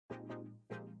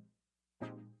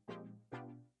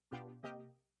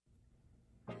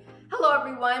Hello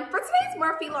everyone. For today's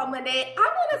Murphy Law Monday, I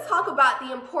want to talk about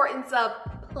the importance of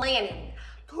planning.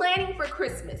 Planning for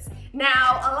Christmas.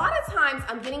 Now, a lot of times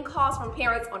I'm getting calls from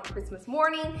parents on Christmas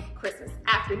morning, Christmas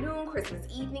afternoon, Christmas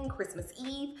evening, Christmas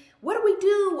Eve. What do we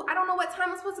do? I don't know what time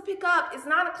I'm supposed to pick up. It's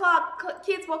 9 o'clock.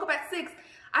 Kids woke up at 6.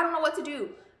 I don't know what to do.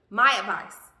 My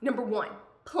advice, number one,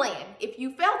 plan. If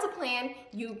you fail to plan,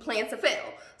 you plan to fail.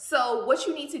 So what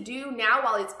you need to do now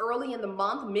while it's early in the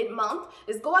month, mid-month,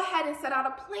 is go ahead and set out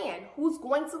a plan. Who's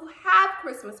going to have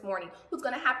Christmas morning? Who's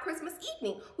going to have Christmas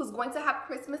evening? Who's going to have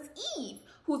Christmas Eve?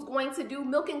 Who's going to do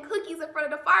milk and cookies in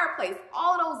front of the fireplace?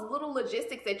 All of those little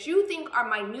logistics that you think are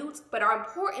minute but are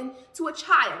important to a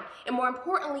child, and more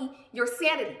importantly, your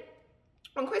sanity.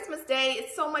 On Christmas Day,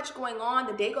 it's so much going on.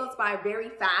 The day goes by very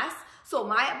fast. So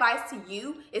my advice to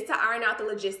you is to iron out the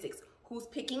logistics. Who's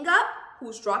picking up?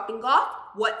 Who's dropping off?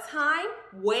 What time?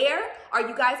 Where? Are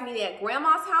you guys meeting at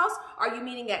grandma's house? Are you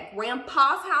meeting at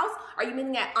grandpa's house? Are you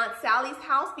meeting at Aunt Sally's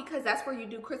house because that's where you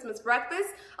do Christmas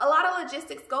breakfast? A lot of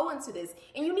logistics go into this,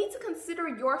 and you need to consider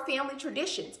your family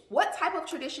traditions. What type of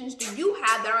traditions do you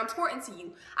have that are important to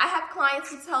you? I have clients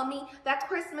who tell me that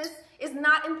Christmas is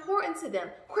not important to them.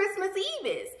 Christmas Eve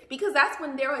is, because that's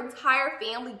when their entire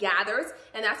family gathers,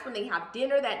 and that's when they have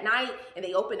dinner that night and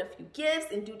they open a few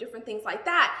gifts and do different things like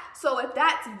that. So if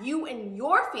that's you and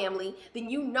your family, then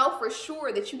you know for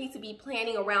sure that you need to be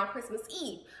planning around Christmas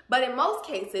Eve. But in most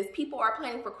cases, people are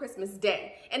planning for Christmas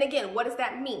Day. And again, what does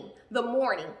that mean? The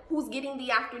morning. Who's getting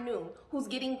the afternoon? Who's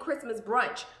getting Christmas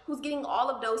brunch? Who's getting all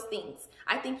of those things?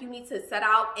 I think you need to set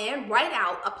out and write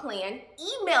out a plan,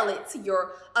 email it to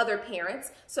your other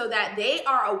parents so that they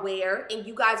are aware and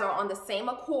you guys are on the same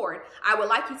accord. I would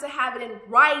like you to have it in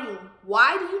writing.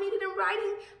 Why do you need it in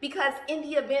writing? Because in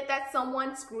the event that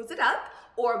someone screws it up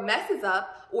or messes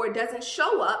up or doesn't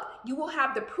show up, you will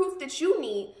have the proof that you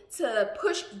need to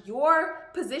push your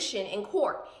position in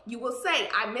court. You will say,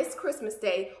 I missed Christmas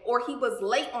Day, or he was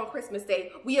late on Christmas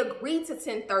Day. We agreed to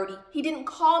 10:30. He didn't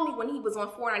call me when he was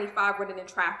on 495 running in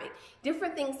traffic.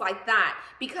 Different things like that,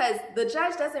 because the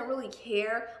judge doesn't really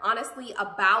care, honestly,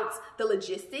 about the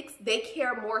logistics. They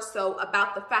care more so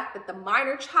about the fact that the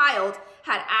minor child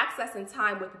had access and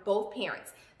time with both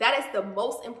parents. That is the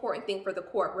most important thing for the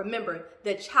court. Remember,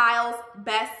 the child's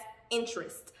best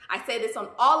interest. I say this on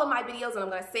all of my videos, and I'm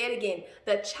going to say it again.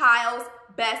 The child's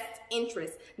best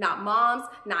interest. Not mom's,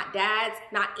 not dad's,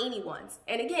 not anyone's.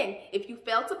 And again, if you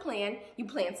fail to plan, you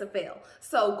plan to fail.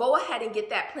 So go ahead and get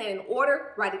that plan in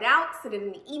order, write it out, send it in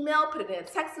an email, put it in a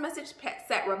text message,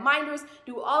 set reminders,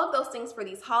 do all of those things for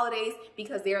these holidays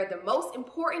because they are the most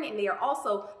important and they are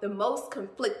also the most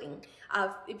conflicting.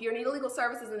 If you're in need of legal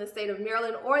services in the state of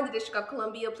Maryland or in the District of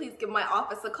Columbia, please give my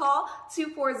office a call,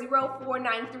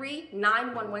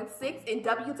 240-493-9116 and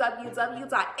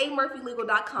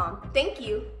www.amurphylegal.com. Thank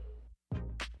you.